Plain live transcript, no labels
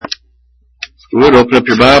You would open up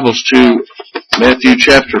your Bibles to Matthew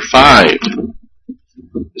chapter 5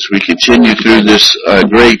 as we continue through this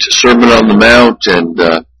great Sermon on the Mount, and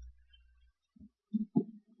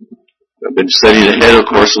I've been studying ahead, of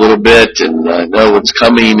course, a little bit, and I know what's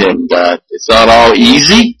coming, and it's not all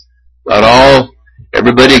easy, not all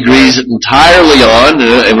everybody agrees entirely on,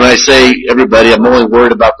 and when I say everybody, I'm only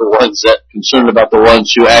worried about the ones concerned about the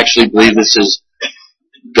ones who actually believe this is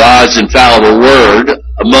God's infallible word.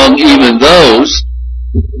 Among even those,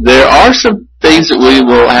 there are some things that we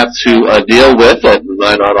will have to deal with that we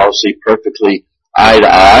might not all see perfectly eye to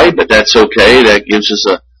eye, but that's okay. That gives us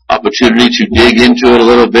an opportunity to dig into it a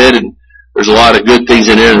little bit, and there's a lot of good things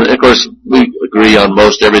in there. And of course, we agree on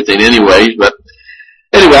most everything anyway, but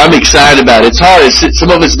anyway, I'm excited about it. It's hard.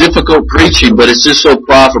 Some of it's difficult preaching, but it's just so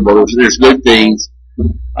profitable. There's good things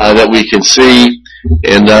that we can see,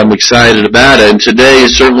 and I'm excited about it. And today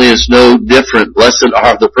certainly is no different. Blessed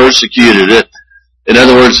are the persecuted. In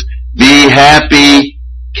other words, be happy,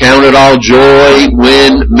 count it all joy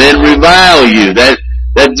when men revile you. That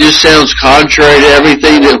just sounds contrary to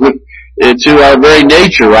everything to our very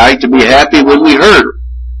nature, right? To be happy when we hurt.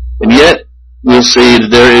 And yet, we'll see that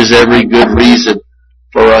there is every good reason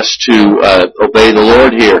for us to obey the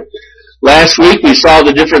Lord here. Last week we saw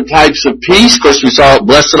the different types of peace. Of course, we saw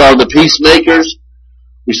blessed are the peacemakers.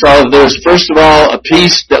 We saw that there's, first of all, a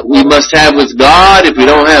peace that we must have with God. If we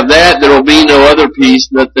don't have that, there will be no other peace.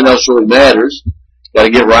 Nothing else really matters. Got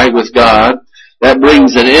to get right with God. That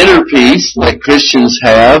brings an inner peace that Christians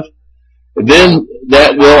have. And then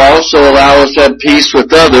that will also allow us to have peace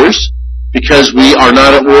with others, because we are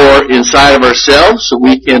not at war inside of ourselves, so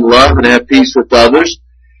we can love and have peace with others.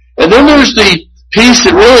 And then there's the peace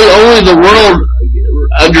that really only the world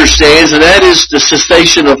understands, and that is the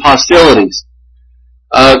cessation of hostilities.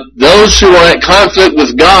 Those who are at conflict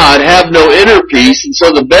with God have no inner peace, and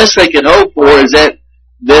so the best they can hope for is that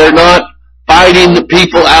they're not fighting the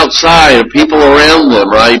people outside or people around them,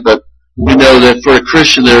 right? But we know that for a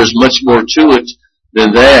Christian there is much more to it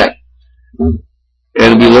than that.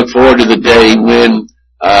 And we look forward to the day when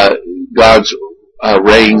God's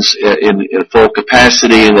reigns in full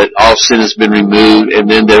capacity, and that all sin has been removed, and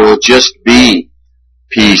then there will just be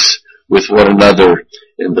peace with one another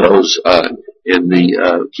in those in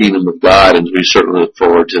the kingdom of God, and we certainly look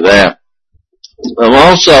forward to that.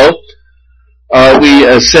 Also,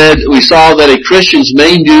 we saw that a Christian's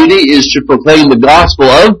main duty is to proclaim the gospel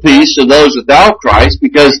of peace to those without Christ,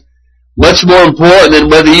 because much more important than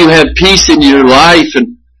whether you have peace in your life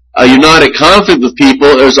and you're not at conflict with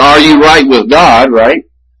people is, are you right with God, right?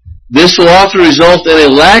 This will often result in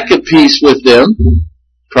a lack of peace with them.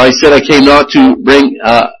 Christ said, I came not to bring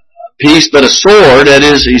peace but a sword. That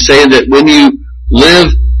is, he's saying that when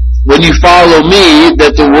you follow me,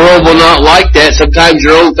 that the world will not like that. Sometimes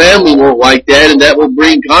your own family won't like that, and that will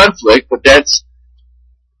bring conflict, but that's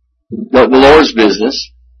the Lord's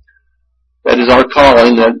business. That is our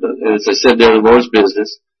calling. That, as I said, they're the Lord's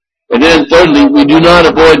business. And then thirdly, we do not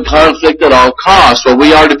avoid conflict at all costs. Well,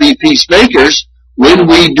 we are to be peacemakers. When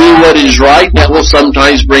we do what is right, that will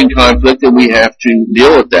sometimes bring conflict, and we have to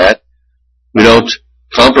deal with that. We don't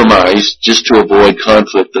compromise just to avoid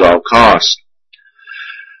conflict at all costs.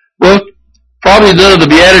 Well, probably none of the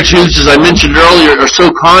Beatitudes, as I mentioned earlier, are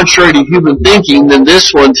so contrary to human thinking than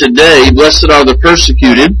this one today. Blessed are the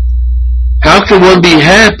persecuted. How can one be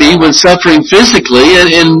happy when suffering physically,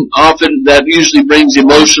 and often that usually brings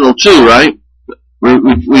emotional too, right?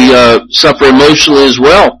 We suffer emotionally as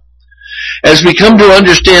well. As we come to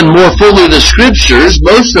understand more fully the Scriptures,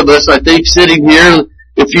 most of us, I think, sitting here,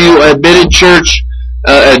 if you have been in church,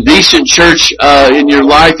 a decent church in your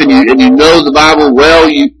life, and you know the Bible well,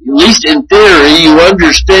 at least in theory, you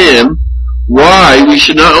understand why we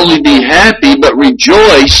should not only be happy, but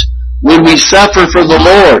rejoice when we suffer for the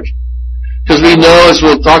Lord. Because we know, as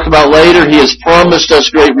we'll talk about later, He has promised us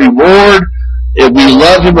great reward. And we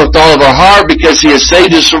love Him with all of our heart because He has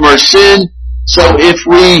saved us from our sin. So if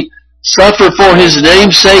we suffer for His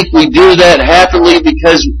name's sake, we do that happily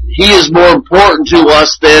because He is more important to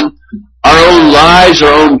us than our own lives,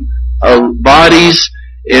 our own bodies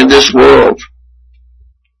in this world.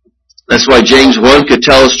 That's why James 1 could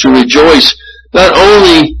tell us to rejoice not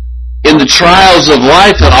only in the trials of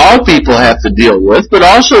life that all people have to deal with, but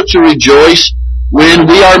also to rejoice when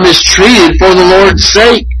we are mistreated for the Lord's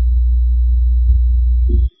sake.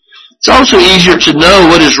 It's also easier to know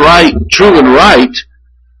what is right, true and right,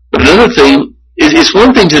 but another thing, it's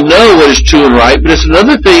one thing to know what is true and right, but it's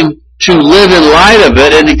another thing to live in light of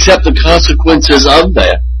it and accept the consequences of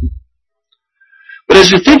that. But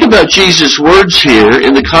as we think about Jesus' words here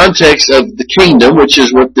in the context of the kingdom, which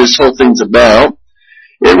is what this whole thing's about,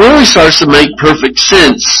 it really starts to make perfect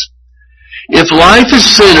sense. If life is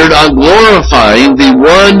centered on glorifying the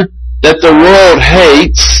one that the world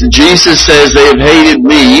hates, Jesus says they have hated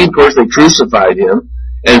me. Of course, they crucified him,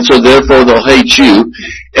 and so therefore they'll hate you.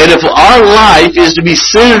 And if our life is to be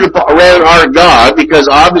centered around our God, because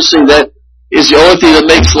obviously that is the only thing that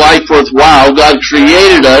makes life worthwhile. God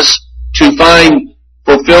created us to find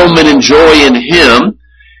fulfillment and joy in Him.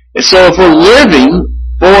 And so if we're living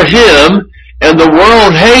for Him and the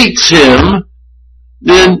world hates Him,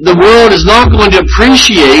 then the world is not going to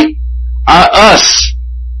appreciate us.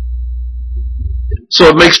 So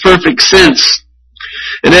it makes perfect sense.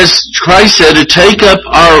 And as Christ said, to take up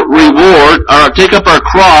our reward, or take up our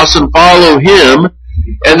cross and follow Him,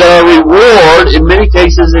 and our reward in many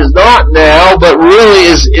cases is not now, but really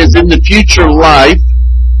is in the future life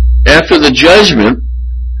after the judgment,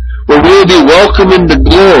 where we will be welcomed into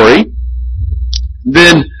glory,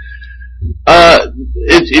 then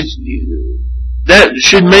that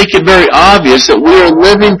should make it very obvious that we are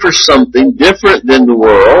living for something different than the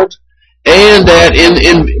world, and that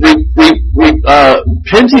in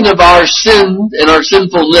repenting of our sin and our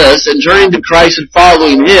sinfulness and turning to Christ and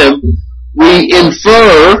following Him, we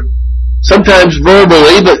infer, sometimes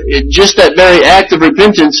verbally, but just that very act of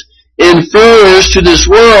repentance infers to this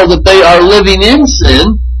world that they are living in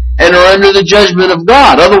sin and are under the judgment of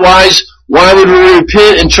God. Otherwise, why would we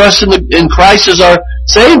repent and trust in Christ as our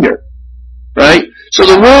Savior? Right? So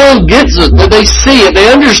the world gets it, they see it,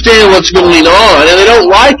 they understand what's going on, and they don't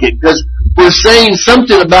like it because we're saying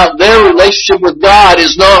something about their relationship with God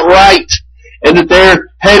is not right, and that they're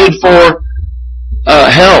headed for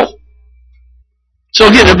hell. So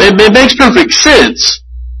again, it makes perfect sense.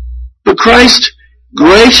 But Christ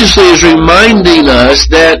graciously is reminding us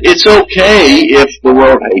that it's okay if the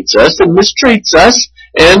world hates us and mistreats us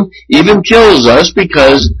and even kills us,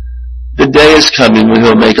 because the day is coming when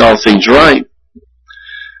He'll make all things right.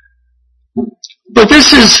 But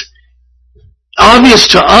this is obvious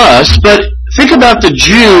to us, but think about the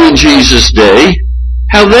Jew in Jesus' day,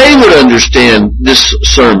 how they would understand this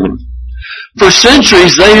sermon. For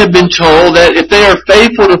centuries, they have been told that if they are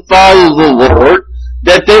faithful to follow the Lord,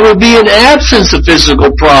 that there would be an absence of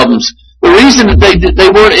physical problems. The reason that they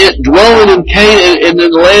weren't dwelling in Canaan, in the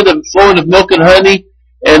land of flowing of milk and honey,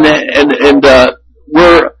 and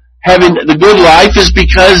were having the good life, is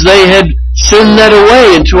because they had sinned that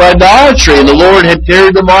away into idolatry, and the Lord had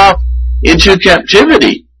carried them off into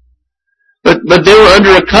captivity. But they were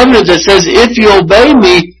under a covenant that says, if you obey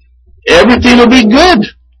me, everything will be good.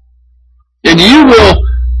 And you will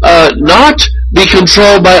not be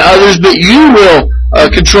controlled by others, but you will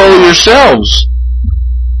control yourselves.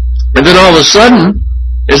 And then all of a sudden,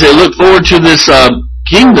 as they look forward to this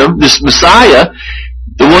kingdom, this Messiah,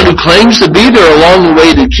 the one who claims to be there along the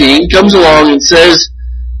way to King, comes along and says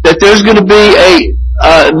that there's going to be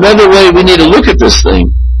another way we need to look at this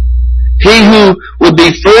thing. He who would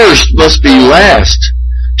be first must be last.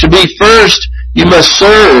 To be first, you must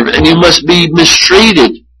serve, and you must be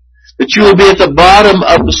mistreated. That you will be at the bottom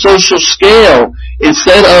of the social scale.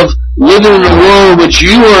 Instead of living in a world in which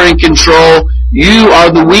you are in control, you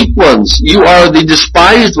are the weak ones. You are the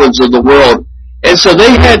despised ones of the world. And so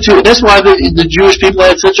they had to, that's why the Jewish people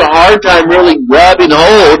had such a hard time really grabbing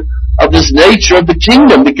hold of this nature of the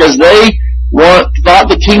kingdom, because they thought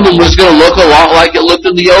the kingdom was going to look a lot like it looked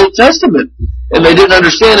in the Old Testament. And they didn't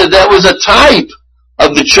understand that was a type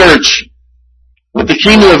of the church. But the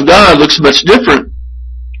kingdom of God looks much different.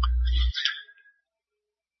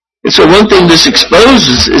 And so one thing this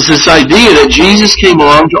exposes is this idea that Jesus came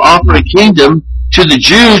along to offer a kingdom to the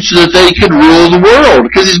Jews so that they could rule the world.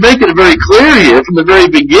 Because He's making it very clear here from the very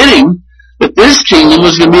beginning that this kingdom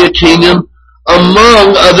was going to be a kingdom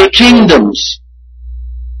among other kingdoms.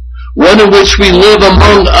 One in which we live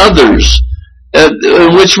among others,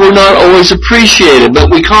 in which we're not always appreciated,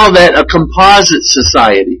 but we call that a composite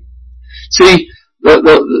society. See,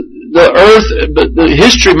 the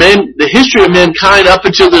history of mankind up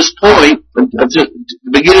until this point, until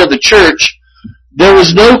the beginning of the church, there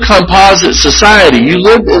was no composite society. You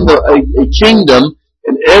lived in a kingdom,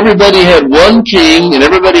 and everybody had one king, and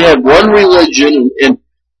everybody had one religion, and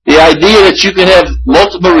the idea that you could have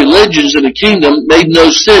multiple religions in a kingdom made no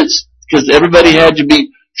sense, because everybody had to be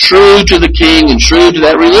true to the king and true to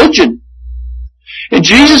that religion. And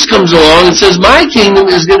Jesus comes along and says, my kingdom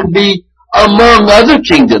is going to be among other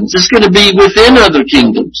kingdoms. It's going to be within other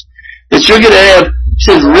kingdoms. That you're going to have, he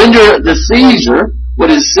says, render to Caesar what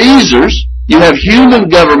is Caesar's. You have human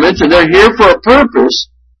governments, and they're here for a purpose.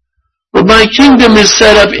 But my kingdom is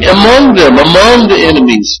set up among them, among the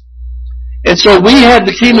enemies. And so we have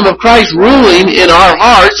the kingdom of Christ ruling in our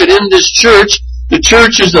hearts and in this church, The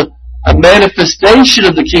church is a manifestation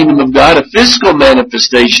of the kingdom of God, a physical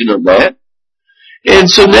manifestation of that. And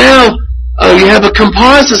so now you have a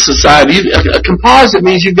composite society. A composite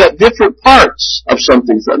means you've got different parts of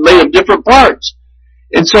something made of different parts.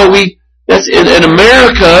 And so that's in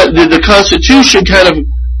America, the Constitution kind of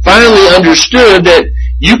finally understood that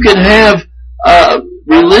you can have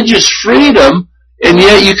religious freedom, and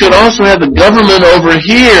yet you could also have a government over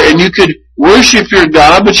here, and you could worship your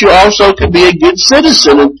God, but you also could be a good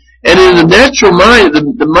citizen. And in the natural mind,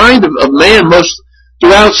 the mind of man, most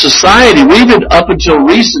throughout society, even up until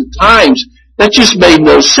recent times, that just made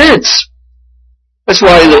no sense. That's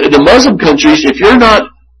why the Muslim countries, if you're not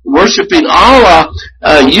worshiping Allah,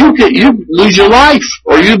 you lose your life,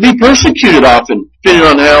 or you'd be persecuted often, depending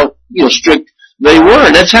on how strict they were.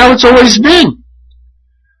 And that's how it's always been.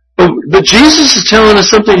 But Jesus is telling us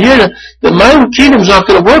something here that my kingdom's not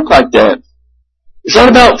going to work like that. It's not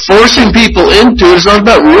about forcing people into it. It's not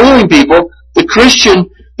about ruling people. The Christian,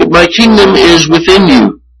 that my kingdom is within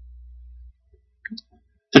you.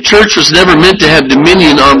 The church was never meant to have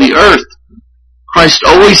dominion on the earth. Christ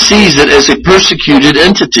always sees it as a persecuted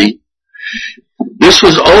entity. This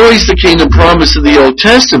was always the kingdom promise of the Old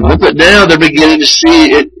Testament, but now they're beginning to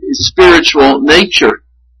see its spiritual nature.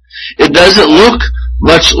 It doesn't look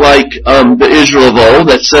much like the Israel of old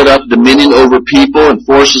that set up dominion over people and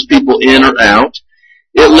forces people in or out.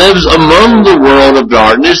 It lives among the world of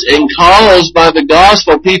darkness and calls by the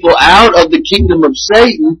gospel people out of the kingdom of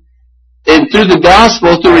Satan. And through the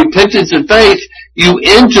gospel, through repentance and faith, you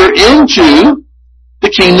enter into the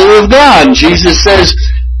kingdom of God. And Jesus says,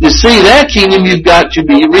 to see that kingdom, you've got to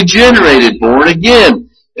be regenerated, born again.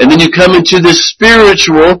 And then you come into this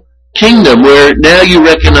spiritual kingdom where now you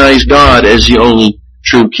recognize God as the only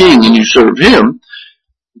true king and you serve Him.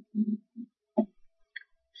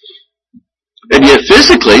 And yet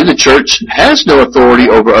physically, the church has no authority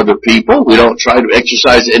over other people. We don't try to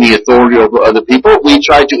exercise any authority over other people. We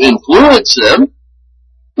try to influence them.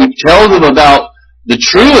 We tell them about the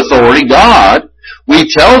true authority, God. We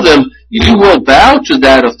tell them, you will bow to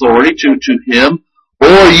that authority, to Him,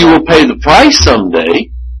 or you will pay the price someday.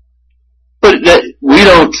 But we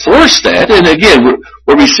don't force that. And again,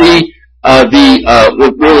 where we see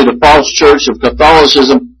the false church of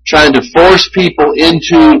Catholicism trying to force people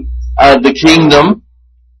into the kingdom,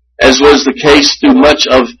 as was the case through much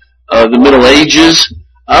of the Middle Ages,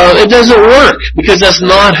 it doesn't work, because that's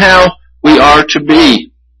not how we are to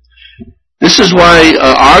be. This is why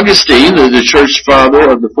Augustine, the church father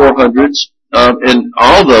of the 400s, and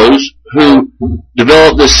all those who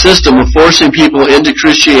developed this system of forcing people into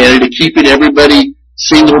Christianity, keeping everybody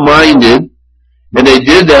single-minded, and they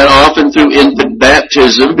did that often through infant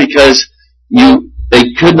baptism, because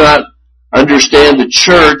they could not understand the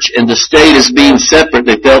church and the state as being separate.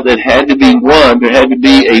 They felt it had to be one. There had to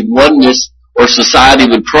be a oneness, or society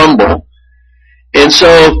would crumble. And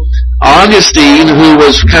so Augustine, who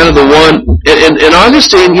was kind of the one, and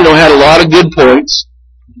Augustine, had a lot of good points,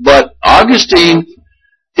 but Augustine,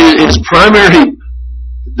 his primary,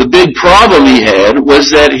 the big problem he had was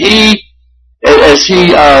that as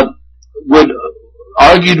he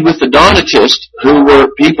argued with the Donatists, who were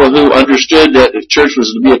people who understood that the church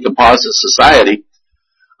was to be a composite society,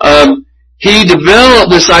 he developed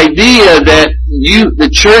this idea that the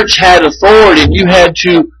church had authority, and you had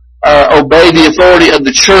to obey the authority of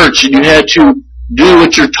the church, and you had to do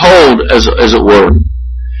what you're told, as it were.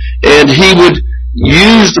 And he would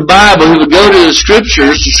use the Bible. He would go to the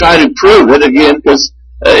Scriptures to try to prove it, again, because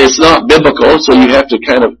it's not biblical, so you have to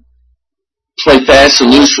kind of play fast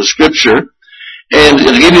and loose with Scripture. And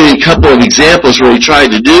I'll give you a couple of examples where he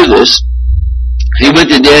tried to do this. He went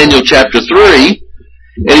to Daniel chapter 3,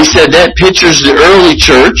 and he said that pictures the early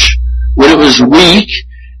church when it was weak,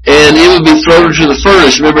 and it would be thrown into the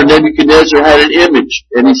furnace. Remember, Nebuchadnezzar had an image,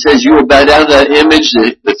 and he says, you will bow down to that image.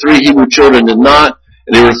 The three Hebrew children did not,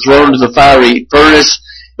 and they were thrown into the fiery furnace.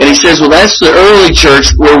 And he says, well, that's the early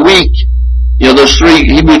church. We're weak. Those three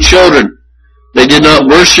Hebrew children, they did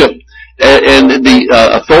not worship, and the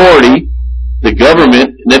authority, the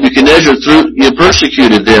government, Nebuchadnezzar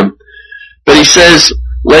persecuted them. But he says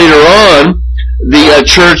later on, the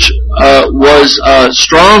church was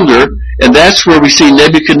stronger, and that's where we see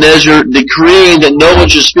Nebuchadnezzar decreeing that no one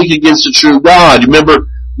should speak against the true God. Remember,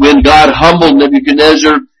 when God humbled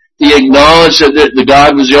Nebuchadnezzar, he acknowledged that the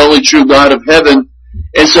God was the only true God of heaven.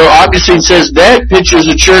 And so Augustine says that pictures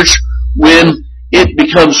the church when it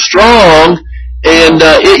becomes strong, and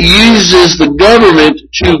it uses the government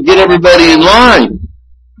to get everybody in line.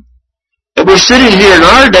 And we're sitting here in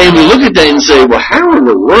our day, and we look at that and say, well, how in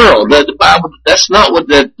the world? That the Bible, that's not what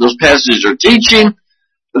those passages are teaching.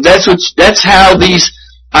 That's how these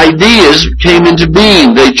ideas came into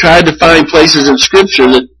being. They tried to find places in Scripture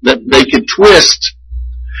that they could twist.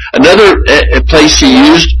 Another place he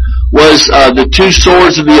used was the two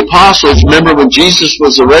swords of the apostles. Remember when Jesus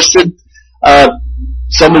was arrested?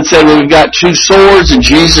 Someone said, well, we've got two swords, and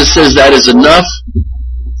Jesus says that is enough.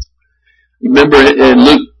 Remember in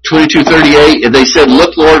Luke 22:38, and they said,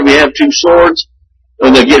 look, Lord, we have two swords.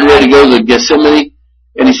 When they're getting ready to go to Gethsemane.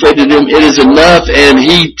 And he said to them, it is enough. And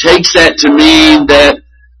he takes that to mean that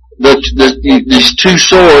these two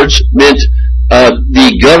swords meant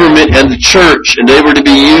the government and the church, and they were to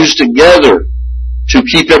be used together to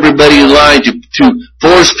keep everybody in line, to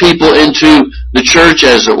force people into the church,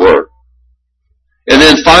 as it were. And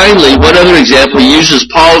then finally, one other example, he uses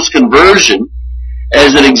Paul's conversion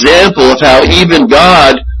as an example of how even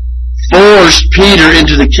God forced Peter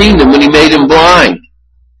into the kingdom when he made him blind.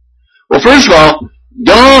 Well, first of all,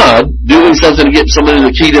 God doing something to get someone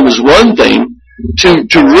into the kingdom is one thing.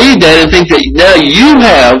 To read that and think that now you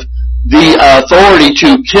have the authority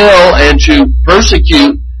to kill and to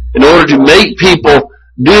persecute in order to make people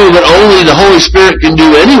do what only the Holy Spirit can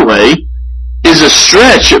do anyway is a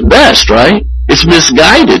stretch at best, right? It's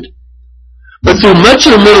misguided. But through much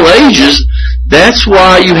of the Middle Ages, that's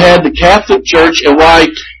why you had the Catholic Church, and why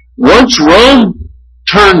once Rome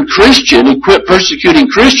turned Christian and quit persecuting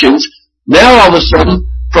Christians, now all of a sudden,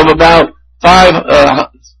 from about 400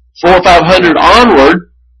 or 500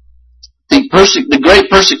 onward, the great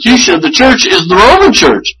persecution of the church is the Roman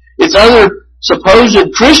Church. It's other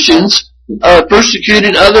supposed Christians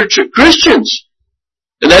persecuting other Christians.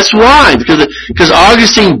 And that's why, because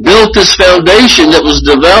Augustine built this foundation that was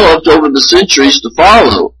developed over the centuries to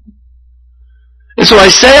follow. And so I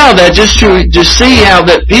say all that just to see how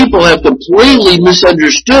that people have completely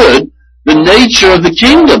misunderstood the nature of the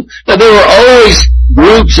kingdom. Now, there were always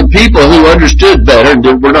groups of people who understood better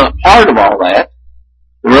and were not part of all that.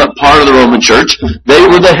 They were not part of the Roman Church. They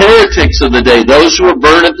were the heretics of the day, those who were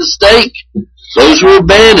burned at the stake, those who were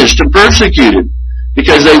banished and persecuted,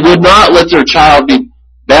 because they would not let their child be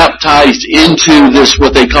baptized into this,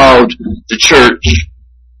 what they called the church,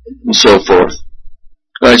 and so forth.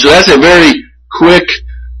 All right, so that's a very quick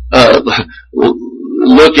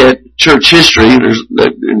look at church history. There's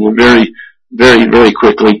very, very, very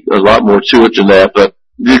quickly, a lot more to it than that, but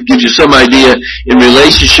it gives you some idea in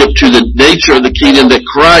relationship to the nature of the kingdom that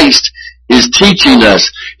Christ is teaching us.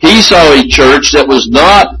 He saw a church that was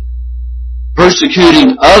not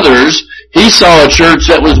persecuting others. He saw a church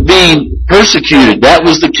that was being persecuted. That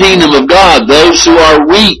was the kingdom of God. Those who are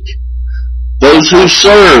weak, those who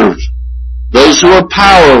serve, those who are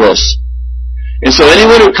powerless. And so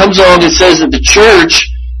anyone who comes along and says that the church,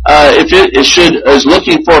 if it is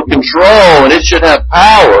looking for control and it should have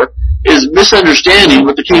power, is misunderstanding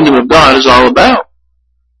what the kingdom of God is all about.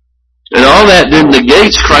 And all that then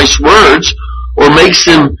negates Christ's words or makes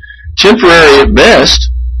them temporary at best.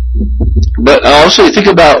 But also think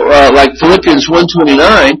about like Philippians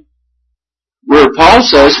 1:29, where Paul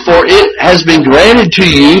says, for it has been granted to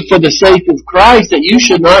you for the sake of Christ that you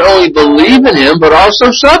should not only believe in him, but also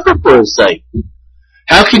suffer for his sake.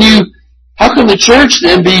 How can the church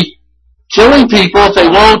then be killing people if they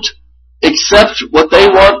won't accept what they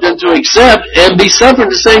want them to accept and be suffering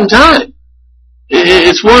at the same time?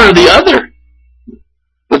 It's one or the other.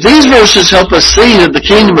 But these verses help us see that the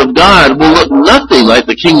kingdom of God will look nothing like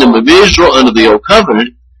the kingdom of Israel under the Old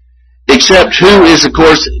Covenant, except who is, of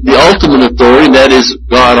course, the ultimate authority, and that is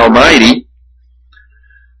God Almighty.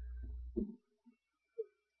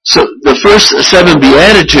 So the first 7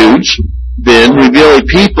 Beatitudes then reveal a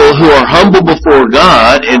people who are humble before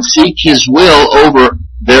God and seek his will over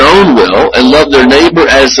their own will and love their neighbor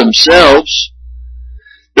as themselves.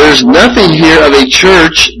 There's nothing here of a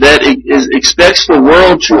church that expects the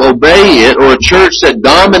world to obey it, or a church that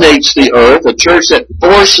dominates the earth, a church that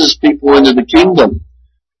forces people into the kingdom.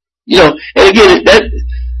 You know, and again,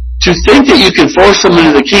 to think that you can force someone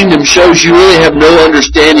into the kingdom shows you really have no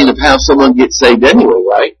understanding of how someone gets saved anyway,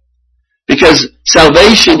 right? Because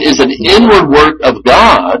salvation is an inward work of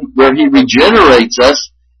God where he regenerates us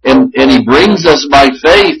and he brings us by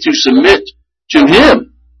faith to submit to him.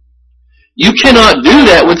 You cannot do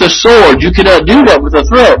that with a sword. You cannot do that with a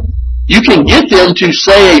threat. You can get them to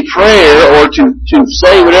say a prayer or to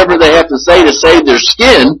say whatever they have to say to save their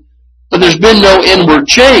skin, but there's been no inward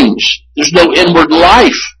change. There's no inward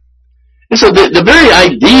life. And so the very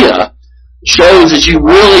idea shows that you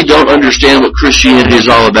really don't understand what Christianity is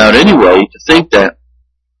all about anyway, to think that.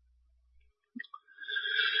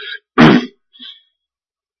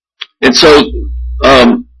 And so,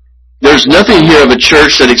 there's nothing here of a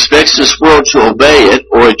church that expects this world to obey it,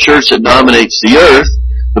 or a church that dominates the earth.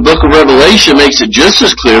 The book of Revelation makes it just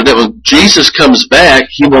as clear that when Jesus comes back,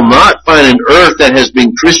 he will not find an earth that has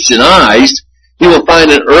been Christianized. He will find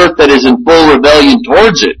an earth that is in full rebellion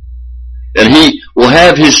towards it. And he will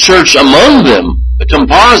have his church among them, a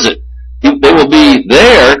composite. They will be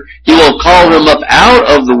there. He will call them up out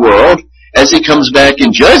of the world as he comes back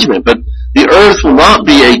in judgment. But the earth will not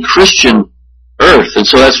be a Christian earth. And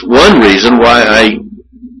so that's one reason why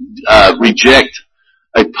I reject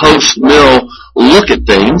a post-mill look at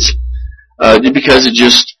things, because it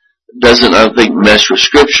just doesn't, I think, mesh with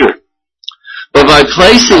Scripture. But by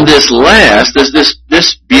placing this last,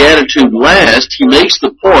 this beatitude last, he makes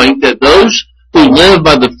the point that those who live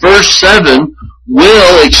by the first 7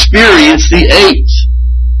 will experience the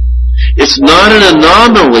 8th. It's not an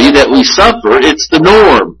anomaly that we suffer, it's the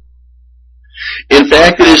norm. In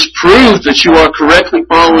fact, it is proof that you are correctly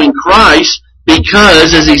following Christ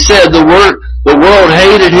because, as he said, the world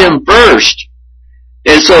hated him first.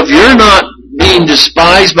 And so if you're not being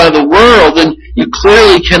despised by the world, then you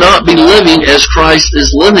clearly cannot be living as Christ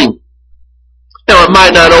is living. Now, it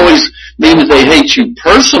might not always mean that they hate you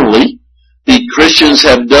personally. The Christians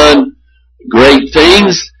have done great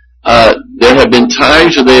things. There have been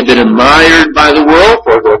times where they have been admired by the world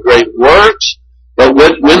for their great works. But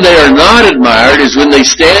when they are not admired is when they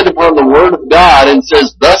stand upon the Word of God and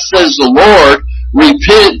says, "Thus says the Lord,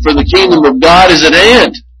 repent, for the kingdom of God is at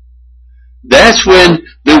hand." That's when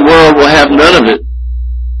the world will have none of it.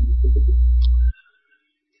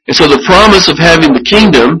 And so the promise of having the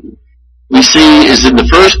kingdom, we see, is in the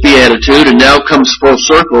first beatitude, and now comes full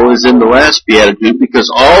circle, is in the last beatitude,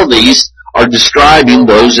 because all these are describing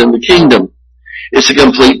those in the kingdom. It's a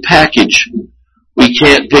complete package. We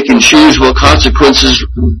can't pick and choose what consequences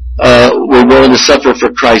we're willing to suffer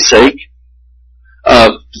for Christ's sake.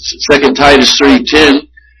 2 Titus 3:10,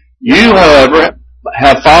 "You, however,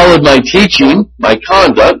 have followed my teaching, my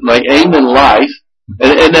conduct, my aim in life."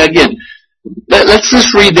 And again, let's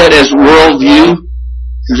just read that as worldview,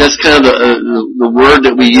 because that's kind of the word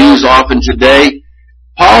that we use often today.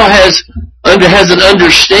 Paul has an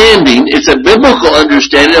understanding, it's a biblical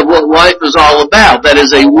understanding of what life is all about. That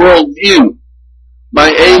is a worldview. My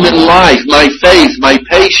aim in life, my faith, my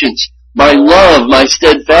patience, my love, my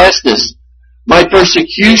steadfastness, my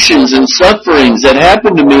persecutions and sufferings that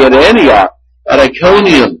happened to me at Antioch, at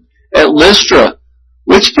Iconium, at Lystra,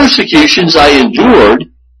 which persecutions I endured,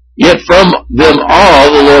 yet from them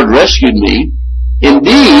all the Lord rescued me.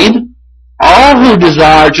 Indeed, all who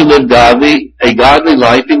desire to live a godly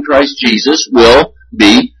life in Christ Jesus will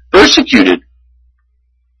be persecuted.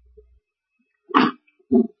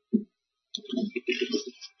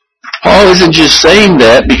 Paul isn't just saying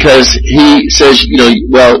that because he says,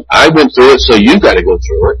 well, I went through it, so you got to go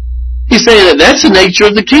through it. He's saying that that's the nature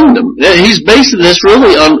of the kingdom. He's basing this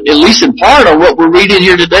really on, at least in part, on what we're reading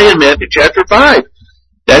here today in Matthew chapter 5.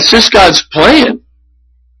 That's just God's plan.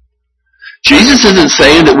 Jesus isn't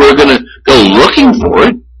saying that we're going to go looking for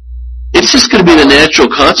it. It's just going to be the natural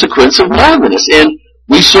consequence of godliness. And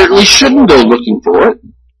we certainly shouldn't go looking for it.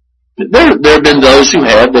 There have been those who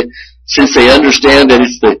have, that since they understand that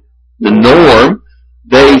it's the norm,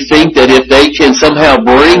 they think that if they can somehow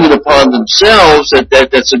bring it upon themselves,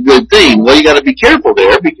 that's a good thing. Well, you got to be careful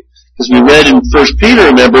there, because we read in 1 Peter,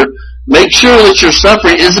 remember, make sure that your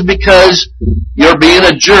suffering isn't because you're being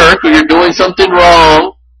a jerk or you're doing something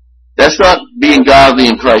wrong. That's not being godly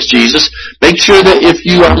in Christ Jesus. Make sure that if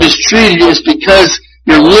you are mistreated, it's because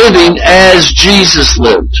you're living as Jesus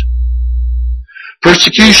lived.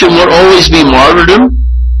 Persecution won't always be martyrdom,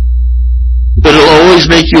 but it'll always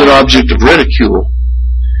make you an object of ridicule.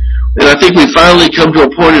 And I think we finally come to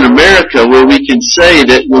a point in America where we can say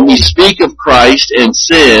that when we speak of Christ and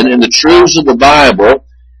sin and the truths of the Bible,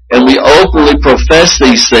 and we openly profess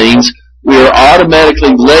these things, we are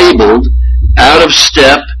automatically labeled out of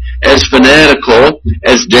step, as fanatical,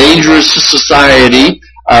 as dangerous to society.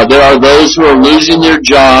 There are those who are losing their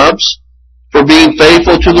jobs for being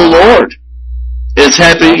faithful to the Lord. It's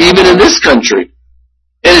happening even in this country.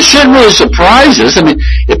 And it shouldn't really surprise us. I mean,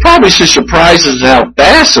 it probably should surprise us how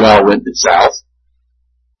fast it all went south.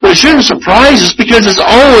 But it shouldn't surprise us because it's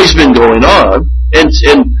always been going on and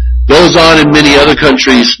goes on in many other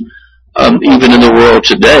countries, even in the world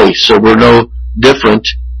today. So we're no different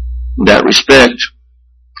in that respect.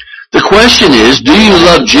 The question is, do you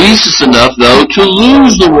love Jesus enough, though, to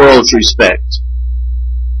lose the world's respect?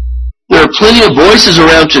 There are plenty of voices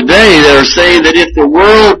around today that are saying that if the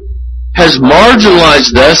world has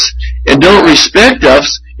marginalized us and don't respect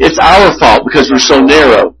us, it's our fault because we're so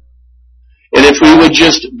narrow. And if we would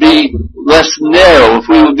just be less narrow, if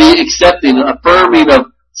we would be accepting and affirming of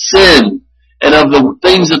sin and of the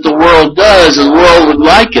things that the world does, and the world would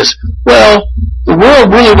like us. Well, the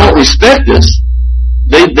world really won't respect us.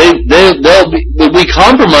 When we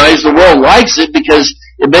compromise, the world likes it because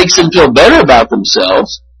it makes them feel better about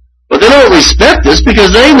themselves. But they don't respect us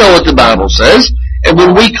because they know what the Bible says. And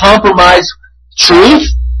when we compromise truth,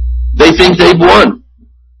 they think they've won.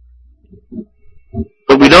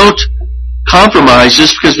 But we don't compromise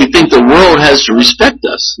just because we think the world has to respect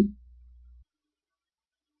us.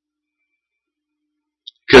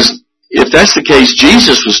 Because if that's the case,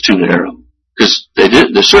 Jesus was too narrow. Because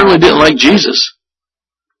they certainly didn't like Jesus.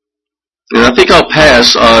 And I think I'll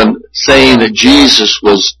pass on saying that Jesus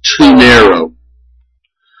was too narrow.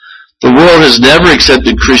 The world has never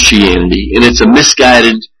accepted Christianity, and it's a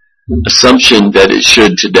misguided assumption that it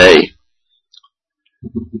should today.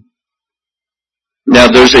 Now,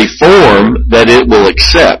 there's a form that it will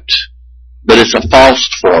accept, but it's a false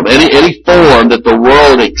form. Any form that the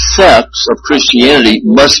world accepts of Christianity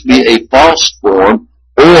must be a false form,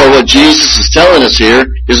 or what Jesus is telling us here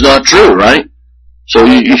is not true, right? So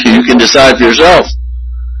you can decide for yourself.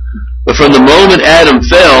 But from the moment Adam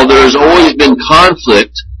fell, there has always been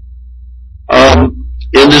conflict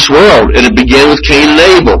in this world. And it began with Cain and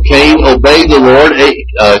Abel. Cain obeyed the Lord.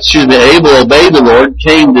 Abel obeyed the Lord.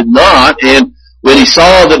 Cain did not. And when he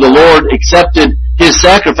saw that the Lord accepted his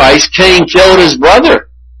sacrifice, Cain killed his brother.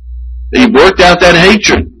 He worked out that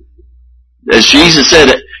hatred. As Jesus said,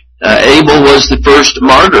 Abel was the first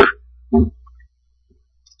martyr.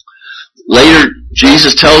 Later,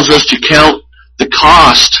 Jesus tells us to count the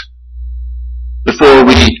cost before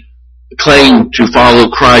we claim to follow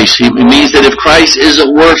Christ. He means that if Christ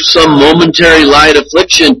isn't worth some momentary light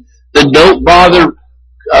affliction, then don't bother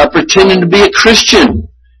pretending to be a Christian.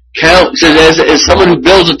 As someone who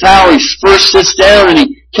builds a tower, he first sits down and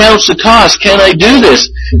he counts the cost. Can I do this?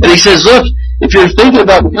 And he says, look, if you're thinking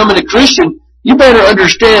about becoming a Christian, you better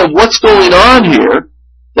understand what's going on here,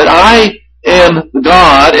 that I am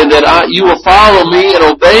God, and that you will follow me and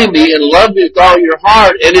obey me and love me with all your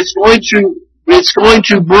heart, and it's going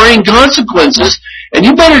to bring consequences, and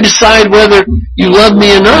you better decide whether you love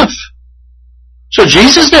me enough. So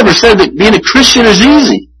Jesus never said that being a Christian is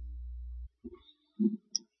easy.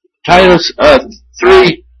 Titus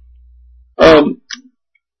 3,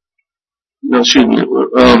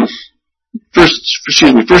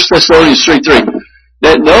 First Thessalonians 3:3.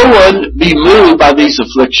 That no one be moved by these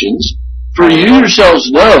afflictions, for you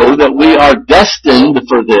yourselves know that we are destined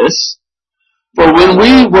for this. For when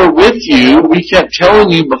we were with you, we kept telling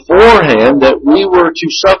you beforehand that we were to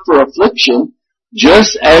suffer affliction,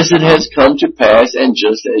 just as it has come to pass, and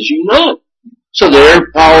just as you know. So there,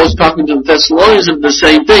 Paul is talking to the Thessalonians of the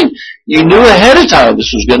same thing. You knew ahead of time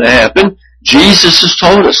this was going to happen. Jesus has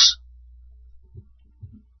told us.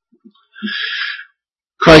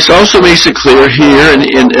 Christ also makes it clear here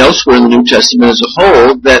and elsewhere in the New Testament as a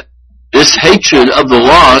whole that this hatred of the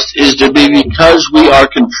lost is to be because we are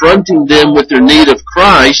confronting them with their need of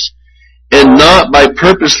Christ, and not by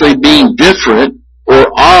purposely being different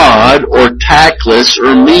or odd or tactless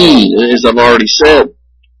or mean, as I've already said.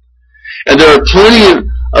 And there are plenty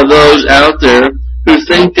of those out there who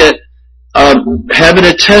think that having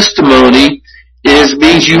a testimony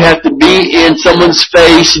means you have to be in someone's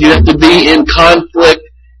face, and you have to be in conflict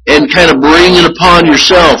and kind of bring it upon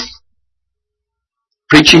yourself.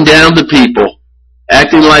 Preaching down to people,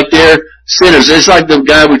 acting like they're sinners. It's like the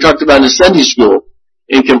guy we talked about in Sunday school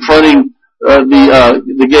in confronting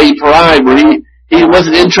the gay pride, where he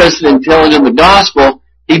wasn't interested in telling them the gospel.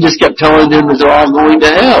 He just kept telling them that they're all going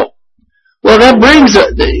to hell. Well, that brings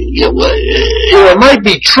it might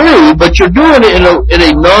be true, but you're doing it in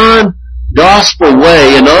a non-gospel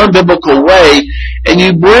way, a non-biblical way, and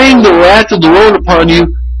you bring the wrath of the Lord upon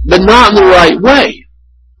you, but not in the right way.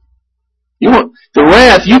 The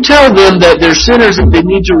wrath, you tell them that they're sinners and they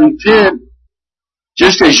need to repent,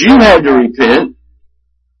 just as you had to repent,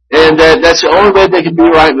 and that's the only way they can be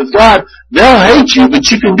right with God. They'll hate you, but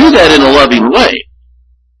you can do that in a loving way.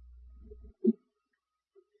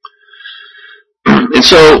 And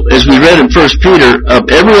so, as we read in 1 Peter,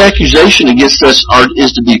 every accusation against us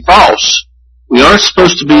is to be false. We aren't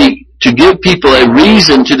supposed to give people a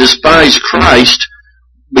reason to despise Christ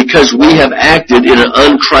because we have acted in an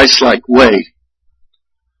un-Christ-like way.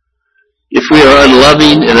 If we are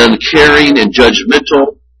unloving and uncaring and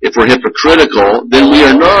judgmental, if we're hypocritical, then we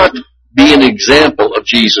are not being an example of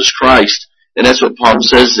Jesus Christ. And that's what Paul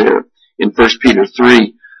says there in 1 Peter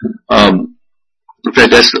 3. In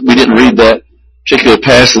fact, we didn't read that particular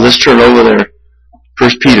passage. Let's turn over there.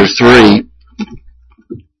 1 Peter 3.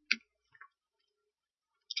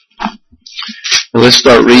 And let's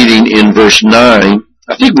start reading in verse 9.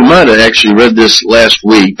 I think we might have actually read this last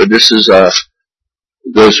week, but this is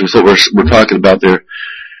goes with what we're talking about there.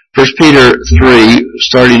 1 Peter 3,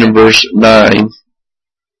 starting in verse 9.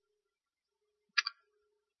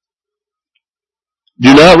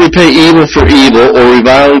 Do not repay evil for evil or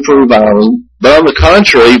reviling for reviling, but on the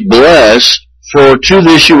contrary, bless, for to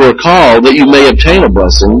this you were called, that you may obtain a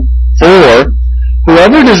blessing. For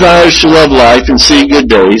whoever desires to love life and see good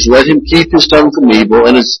days, let him keep his tongue from evil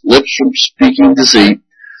and his lips from speaking deceit.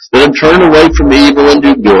 Let him turn away from evil and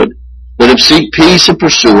do good. Let him seek peace and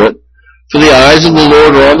pursue it. For the eyes of the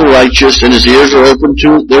Lord are on the righteous, and his ears are open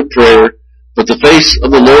to their prayer. But the face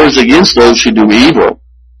of the Lord is against those who do evil.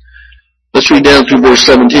 Let's read down through verse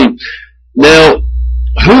 17. Now,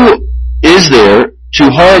 who is there to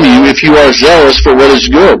harm you if you are zealous for what is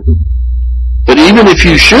good? But even if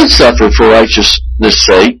you should suffer for righteousness'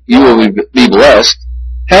 sake, you will be blessed.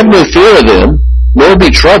 Have no fear of them, nor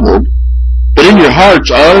be troubled. But in your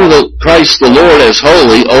hearts honor Christ the Lord as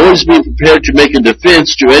holy, always being prepared to make a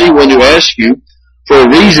defense to anyone who asks you for a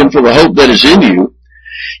reason for the hope that is in you.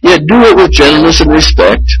 Yet do it with gentleness and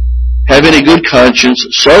respect, having a good conscience,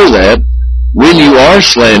 so that when you are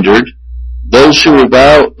slandered, those who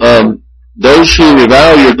revile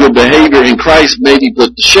your good behavior in Christ may be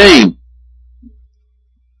put to shame.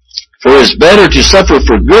 For it is better to suffer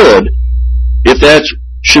for good, if that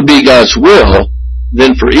should be God's will,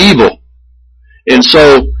 than for evil. And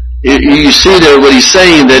so, you see there what he's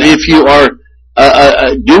saying, that if you are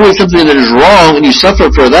doing something that is wrong and you suffer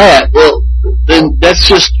for that, well, then that's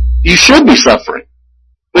just, you should be suffering.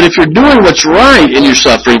 But if you're doing what's right and you're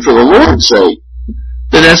suffering for the Lord's sake,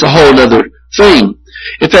 then that's a whole other thing.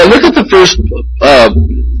 In fact, look at the first,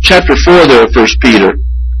 chapter 4 there of 1 Peter.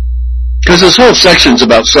 Because this whole section's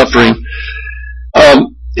about suffering,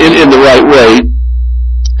 in the right way.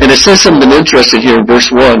 And it says something interesting here in verse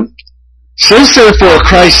 1. Since therefore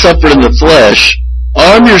Christ suffered in the flesh,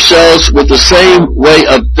 arm yourselves with the same way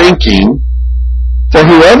of thinking, for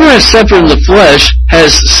whoever has suffered in the flesh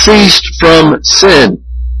has ceased from sin.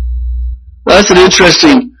 Well, that's an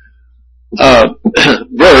interesting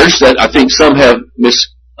verse that I think some have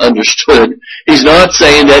misunderstood. He's not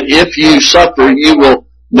saying that if you suffer, you will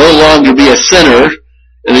no longer be a sinner,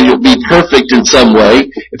 and then you'll be perfect in some way.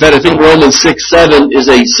 In fact, I think Romans 6:7 is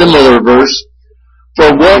a similar verse.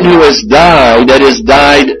 For one who has died, that is,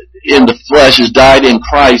 died in the flesh, has died in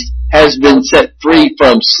Christ, has been set free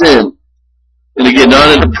from sin. And again, not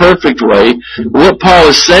in a perfect way. What Paul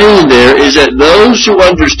is saying there is that those who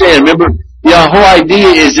understand, remember, the whole idea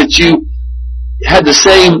is that you had the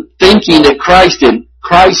same thinking that Christ did.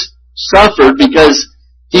 Christ suffered because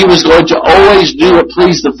he was going to always do what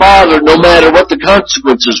pleased the Father, no matter what the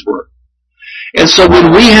consequences were. And so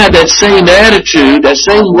when we have that same attitude, that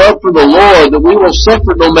same love for the Lord, that we will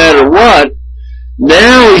suffer no matter what,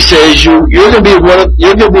 now he says you're going to be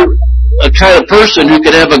a kind of person who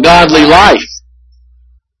can have a godly life.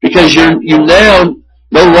 Because you now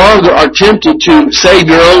no longer are tempted to save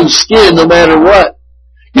your own skin no matter what.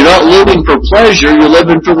 You're not living for pleasure, you're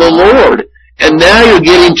living for the Lord. And now you're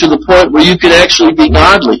getting to the point where you can actually be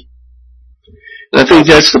godly. And I think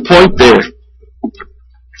that's the point there.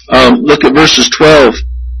 Look at verses 12.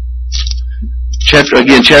 Chapter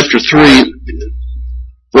 3.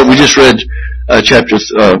 Well, we just read chapter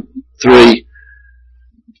 3.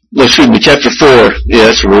 No, excuse me, chapter 4. Yeah,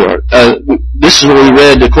 that's where we are. This is what we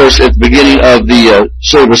read, of course, at the beginning of the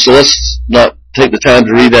service. So let's not take the time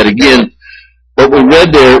to read that again. But we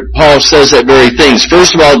read there, Paul says that very things.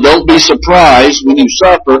 First of all, don't be surprised when you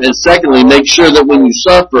suffer. And secondly, make sure that when you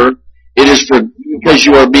suffer, it is because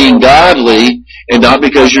you are being godly and not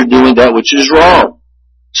because you're doing that which is wrong.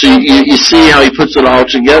 So you see how he puts it all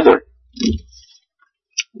together.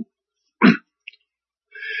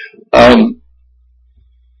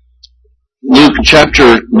 Luke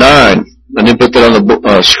chapter 9. I didn't put that on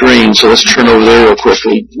the screen, so let's turn over there real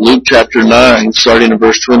quickly. Luke chapter 9, starting in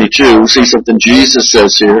verse 22. We'll see something Jesus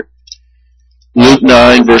says here. Luke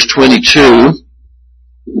 9, verse 22.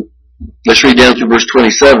 Let's read down through verse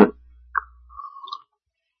 27.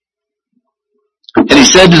 And he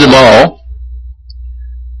said to them all,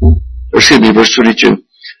 verse 22,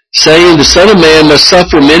 saying, the Son of Man must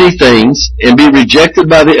suffer many things, and be rejected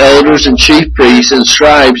by the elders and chief priests and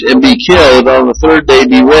scribes, and be killed, and on the third day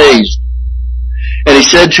be raised. And he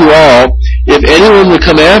said to all, if anyone will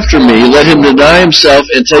come after me, let him deny himself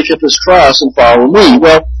and take up his cross and follow me.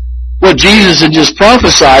 Well, what Jesus had just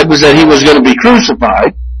prophesied was that he was going to be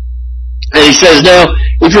crucified. And he says, now,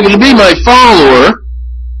 if you're going to be my follower,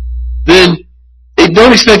 then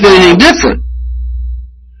don't expect anything different.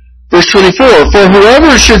 Verse 24, for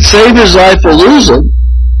whoever should save his life will lose it,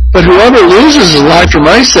 But whoever loses his life for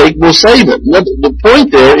my sake will save it. The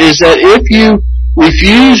point there is that if you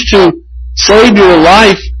refuse to save your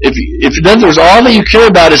life, if in other words, all that you care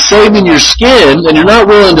about is saving your skin, and you're not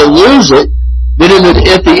willing to lose it, then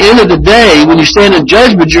at the end of the day, when you stand in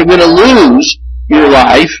judgment, you're going to lose your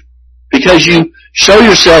life because you show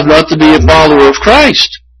yourself not to be a follower of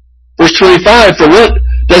Christ. Verse 25, for what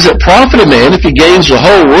does it profit a man if he gains the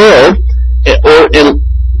whole world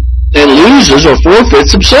and loses or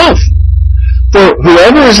forfeits himself? For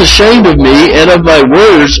whoever is ashamed of me and of my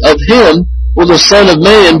words, of him will the Son of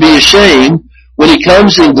Man be ashamed when he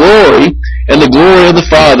comes in glory and the glory of the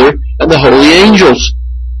Father and the holy angels.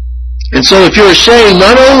 And so if you're ashamed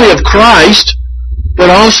not only of Christ, but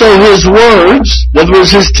also his words, in other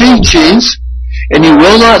words, his teachings, and you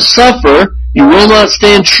will not suffer, you will not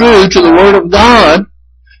stand true to the Word of God,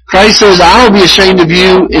 Christ says, I'll be ashamed of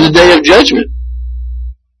you in the day of judgment.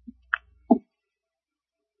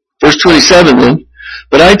 Verse 27 then,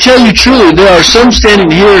 but I tell you truly, there are some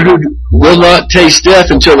standing here who will not taste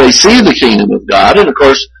death until they see the kingdom of God. And of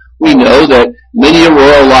course, we know that many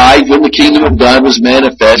were alive when the kingdom of God was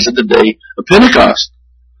manifest at the day of Pentecost.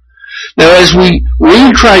 Now, as we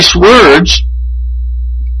read Christ's words,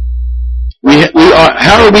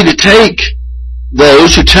 how are we to take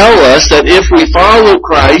those who tell us that if we follow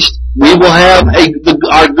Christ, we will have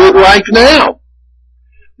our good life now?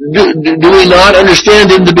 Do we not understand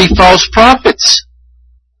them to be false prophets?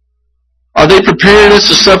 Are they preparing us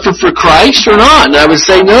to suffer for Christ or not? And I would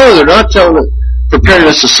say no, they're not preparing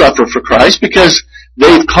us to suffer for Christ because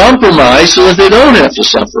they've compromised so that they don't have to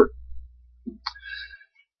suffer.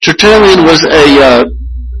 Tertullian was a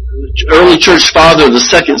early church father of the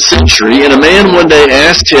 2nd century, and a man one day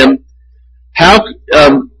asked him how,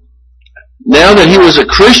 now that he was a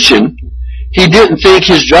Christian, he didn't think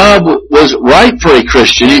his job was right for a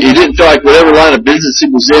Christian. He didn't feel like whatever line of business he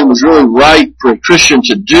was in was really right for a Christian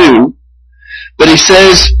to do. But he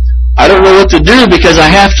says, I don't know what to do because I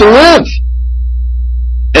have to live.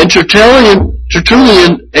 And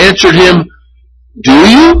Tertullian answered him, do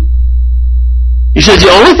you? He says, the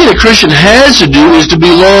only thing a Christian has to do is to be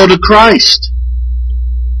loyal to Christ.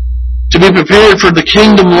 To be prepared for the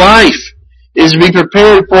kingdom life is to be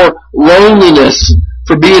prepared for loneliness,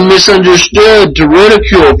 for being misunderstood, to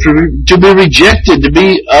ridicule, to be rejected, to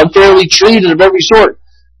be unfairly treated of every sort.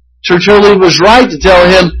 Tertullian was right to tell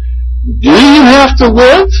him, do you have to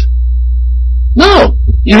live? No.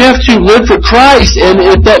 You have to live for Christ, and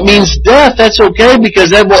if that means death, that's okay because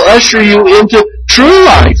that will usher you into true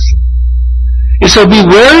life. And so be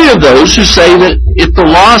wary of those who say that if the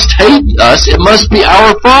lost hate us, it must be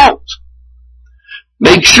our fault.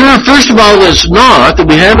 Make sure, first of all, that it's not, that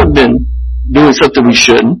we haven't been doing something we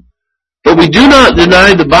shouldn't, but we do not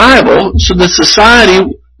deny the Bible so that society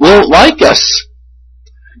won't like us.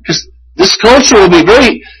 Because this culture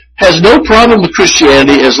has no problem with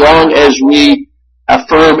Christianity as long as we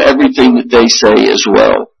affirm everything that they say as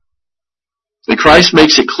well. And Christ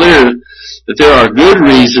makes it clear that there are good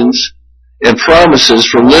reasons and promises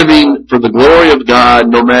for living for the glory of God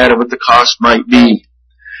no matter what the cost might be.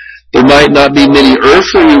 There might not be many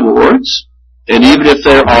earthly rewards, and even if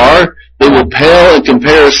there are, they will pale in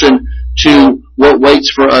comparison to what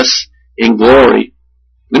waits for us in glory.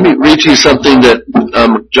 Let me read to you something that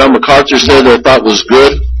John MacArthur said that I thought was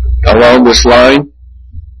good along this line.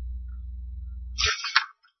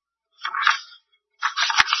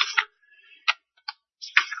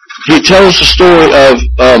 He tells the story of,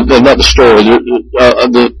 not the story,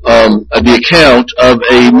 the account of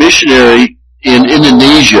a missionary in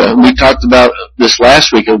Indonesia. We talked about this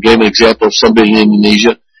last week. I gave an example of somebody in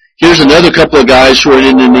Indonesia. Here's another couple of guys who are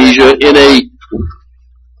in Indonesia in a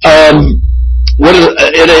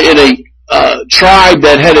tribe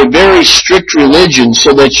that had a very strict religion,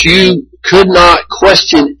 so that you could not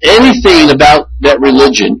question anything about that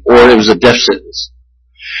religion, or it was a death sentence.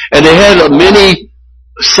 And they had many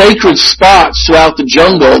sacred spots throughout the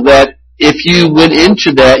jungle that if you went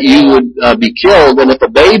into that, you would be killed. And if a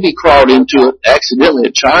baby crawled into it, accidentally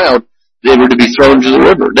a child, they were to be thrown into the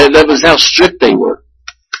river. That was how strict they were.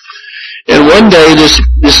 And one day,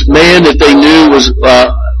 this man that they knew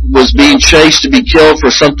was being chased to be killed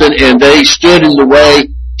for something, and they stood in the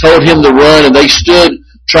way, told him to run, and they stood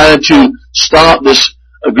trying to stop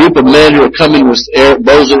a group of men who were coming with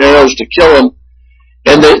bows and arrows to kill him.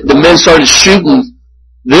 And the men started shooting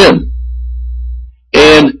them.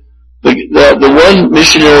 And the one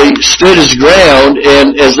missionary stood his ground,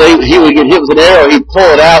 and as he would get hit with an arrow, he'd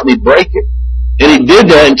pull it out and he'd break it. And he did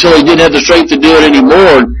that until he didn't have the strength to do it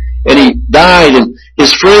anymore, and he died. And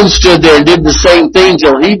his friends stood there and did the same thing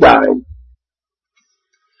till he died.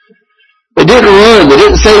 They didn't run. They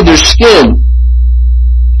didn't save their skin.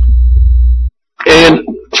 And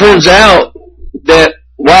turns out that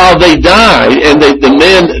while they died, and the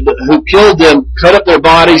men who killed them cut up their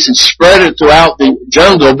bodies and spread it throughout the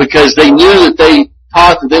jungle because they knew that they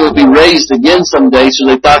thought that they would be raised again someday, so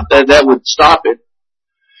they thought that that would stop it.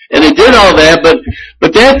 And they did all that,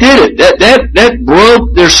 but that did it. That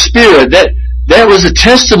broke their spirit. That was a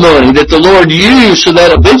testimony that the Lord used so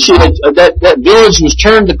that eventually that village was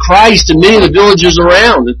turned to Christ and many of the villages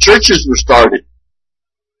around. The churches were started.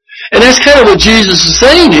 And that's kind of what Jesus is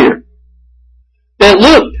saying here. That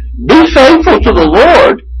look, be faithful to the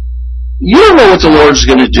Lord. You don't know what the Lord's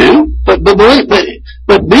going to do, but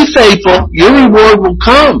be faithful. Your reward will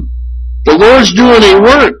come. The Lord's doing a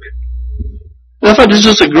work. And I thought this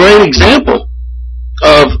was a great example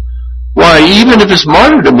of why even if it's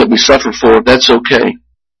martyrdom that we suffer for, that's okay.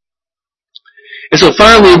 And so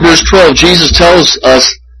finally in verse 12, Jesus tells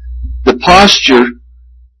us the posture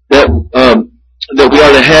that we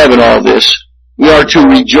are to have in all this. We are to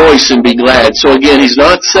rejoice and be glad. So again, he's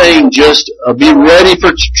not saying just be ready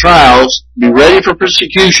for trials, be ready for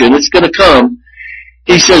persecution. It's going to come.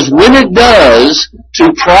 He says when it does,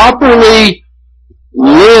 to properly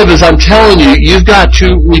live as I'm telling you, you've got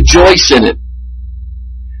to rejoice in it.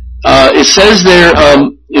 It says there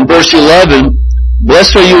in verse 11,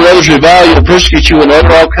 blessed are you when others revile you and persecute you and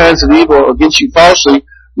utter all kinds of evil against you falsely.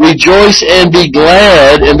 Rejoice and be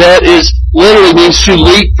glad, and that is literally means to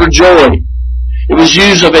leap for joy. It was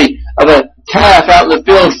used of a calf out in the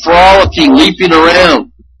field frolicking, leaping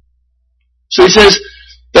around. So he says,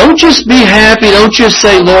 don't just be happy, don't just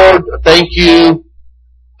say, Lord, thank you.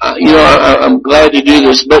 I'm glad to do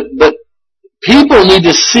this, but people need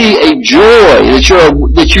to see a joy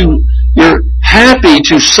that you're happy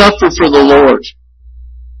to suffer for the Lord.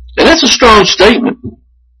 And that's a strong statement.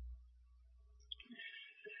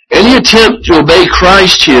 Any attempt to obey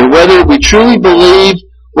Christ here, whether we truly believe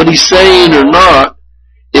what he's saying or not,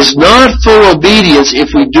 is not full obedience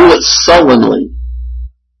if we do it sullenly.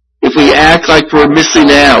 If we act like we're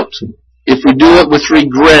missing out. If we do it with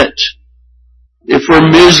regret. If we're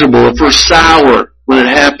miserable. If we're sour when it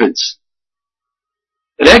happens.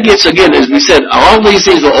 And that gets, again, as we said, all these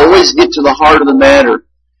things will always get to the heart of the matter.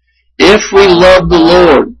 If we love the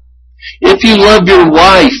Lord, if you love your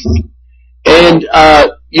wife, and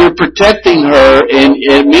you're protecting her, and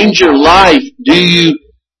it means your life,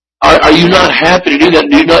 are you not happy to do that?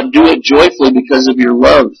 Do you not do it joyfully because of your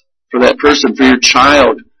love for that person, for your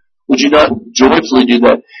child? Would you not joyfully do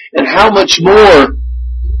that? And how much more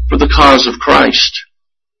for the cause of Christ?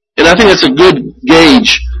 And I think that's a good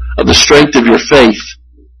gauge of the strength of your faith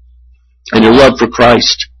and your love for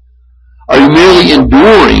Christ. Are you merely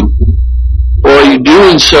enduring, or are you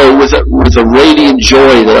doing so with a radiant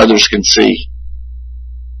joy that others can see?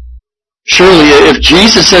 Surely, if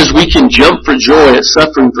Jesus says we can jump for joy at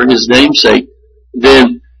suffering for his name's sake,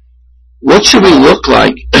 then what should we look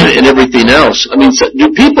like in everything else? I mean,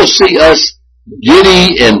 do people see us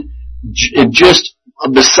giddy and just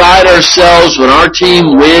beside ourselves when our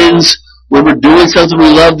team wins, when we're doing something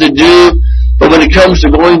we love to do, but when it comes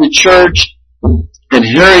to going to church and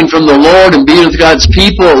hearing from the Lord and being with God's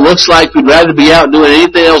people, it looks like we'd rather be out doing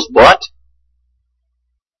anything else but?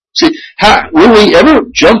 See, will we ever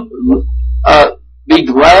be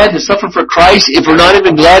glad to suffer for Christ if we're not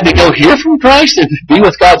even glad to go hear from Christ and be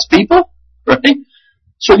with God's people? Right?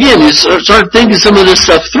 So again, you start thinking some of this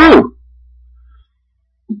stuff through.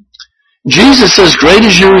 Jesus says, great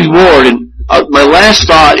is your reward. And my last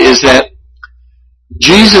thought is that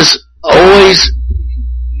Jesus always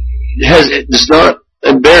does not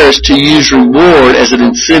embarrass to use reward as an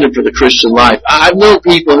incentive for the Christian life. I've known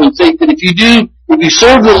people who think that if you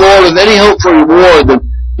serve the Lord with any hope for reward,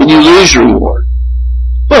 then you lose your reward.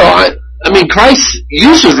 Well, I mean, Christ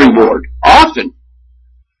uses reward often.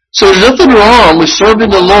 So there's nothing wrong with serving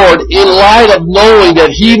the Lord in light of knowing that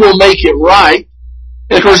he will make it right.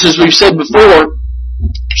 And of course, as we've said before,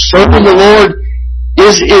 serving the Lord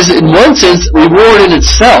is in one sense reward in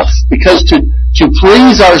itself, because to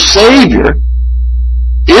please our Savior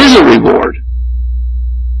is a reward.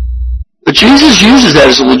 But Jesus uses that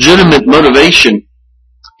as a legitimate motivation.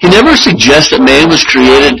 He never suggests that man was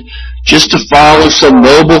created just to follow some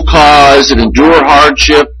noble cause and endure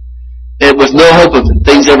hardship and with no hope of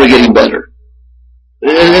things ever getting better.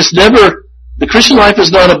 And the Christian life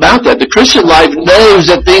is not about that. The Christian life knows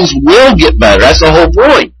that things will get better. That's the whole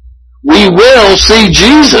point. We will see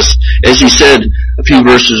Jesus, as he said a few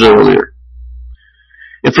verses earlier.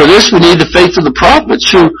 And for this we need the faith of the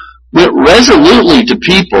prophets, who went resolutely to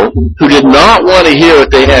people who did not want to hear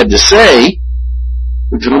what they had to say.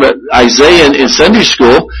 We're talking about Isaiah in Sunday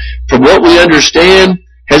school. from what we understand,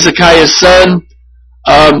 Hezekiah's son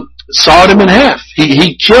sawed him in half.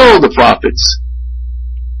 He killed the prophets.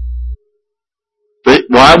 But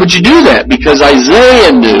why would you do that? Because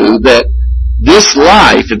Isaiah knew that this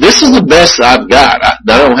life, if this is the best I've got, I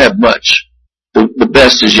don't have much. The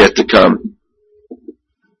best is yet to come.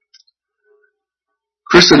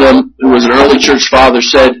 Chrysostom, who was an early church father,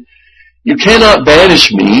 said, "You cannot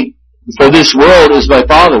banish me, for this world is my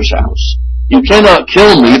Father's house. You cannot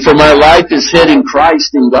kill me, for my life is hid in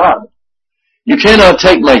Christ in God. You cannot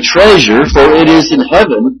take my treasure, for it is in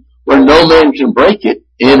heaven, where no man can break it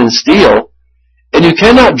in and steal. And you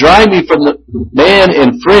cannot drive me from the man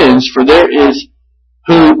and friends, for there is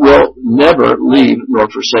who will never leave nor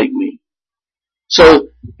forsake me." So,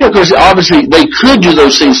 of course, obviously they could do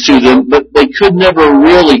those things to them, but they could never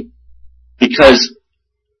really, because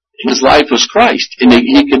his life was Christ, and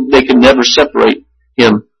they could never separate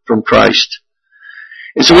him from Christ.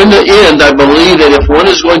 And so in the end, I believe that if one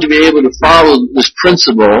is going to be able to follow this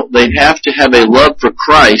principle, they have to have a love for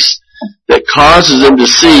Christ that causes them to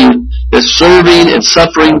see that serving and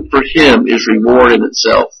suffering for him is reward in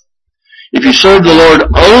itself. If you serve the Lord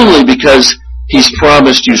only because he's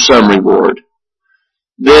promised you some reward,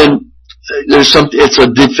 then it's a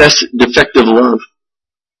defective love.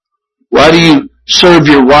 Why do you serve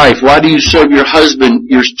your wife? Why do you serve your husband,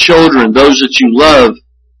 your children, those that you love?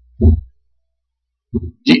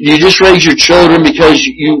 Do you just raise your children because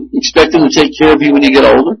you expect them to take care of you when you get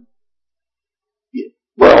older?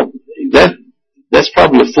 Well, that's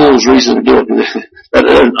probably a fool's reason to do it. That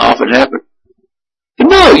doesn't often happen. But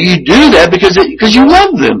no, you do that because you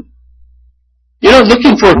love them. You're not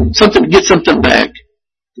looking for something to get something back.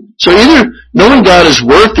 So either knowing God is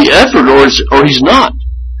worth the effort or he's not.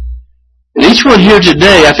 And each one here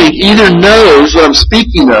today, I think, either knows what I'm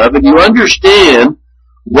speaking of and you understand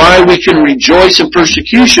why we can rejoice in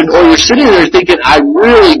persecution, or you're sitting there thinking, I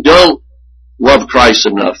really don't love Christ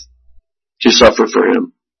enough to suffer for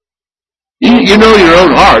him. You know your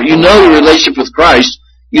own heart. You know your relationship with Christ.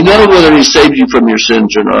 You know whether he saved you from your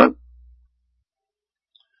sins or not.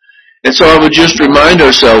 And so I would just remind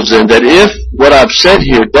ourselves then that if what I've said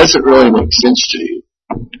here doesn't really make sense to you,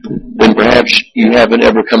 then perhaps you haven't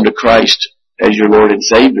ever come to Christ as your Lord and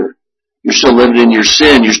Savior. You're still living in your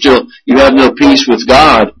sin. You have no peace with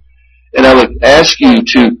God. And I would ask you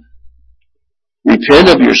to repent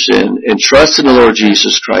of your sin and trust in the Lord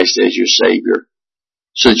Jesus Christ as your Savior,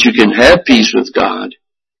 so that you can have peace with God,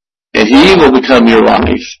 and he will become your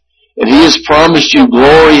life. And he has promised you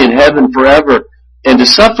glory in heaven forever. And to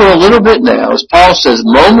suffer a little bit now, as Paul says,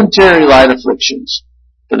 momentary light afflictions,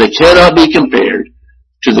 but they cannot be compared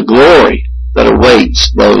to the glory that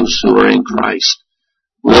awaits those who are in Christ.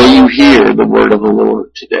 Will you hear the word of the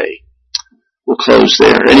Lord today? We'll close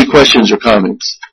there. Any questions or comments?